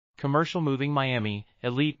Commercial Moving Miami,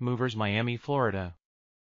 Elite Movers Miami, Florida.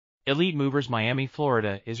 Elite Movers Miami,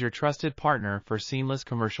 Florida is your trusted partner for seamless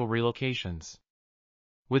commercial relocations.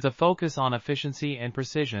 With a focus on efficiency and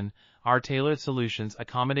precision, our tailored solutions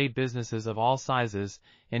accommodate businesses of all sizes,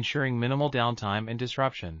 ensuring minimal downtime and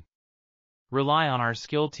disruption. Rely on our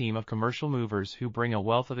skilled team of commercial movers who bring a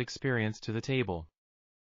wealth of experience to the table.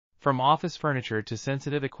 From office furniture to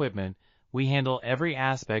sensitive equipment, we handle every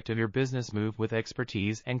aspect of your business move with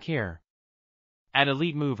expertise and care. At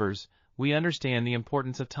Elite Movers, we understand the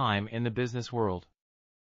importance of time in the business world.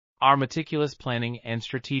 Our meticulous planning and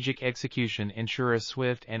strategic execution ensure a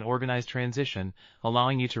swift and organized transition,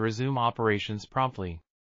 allowing you to resume operations promptly.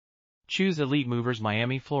 Choose Elite Movers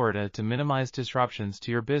Miami, Florida to minimize disruptions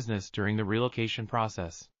to your business during the relocation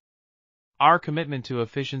process. Our commitment to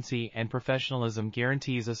efficiency and professionalism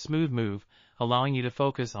guarantees a smooth move, allowing you to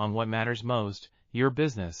focus on what matters most, your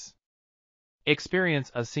business.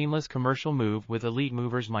 Experience a seamless commercial move with Elite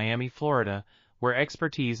Movers Miami, Florida, where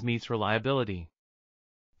expertise meets reliability.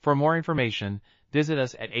 For more information, visit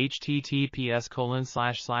us at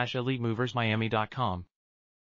https://elitemoversmiami.com.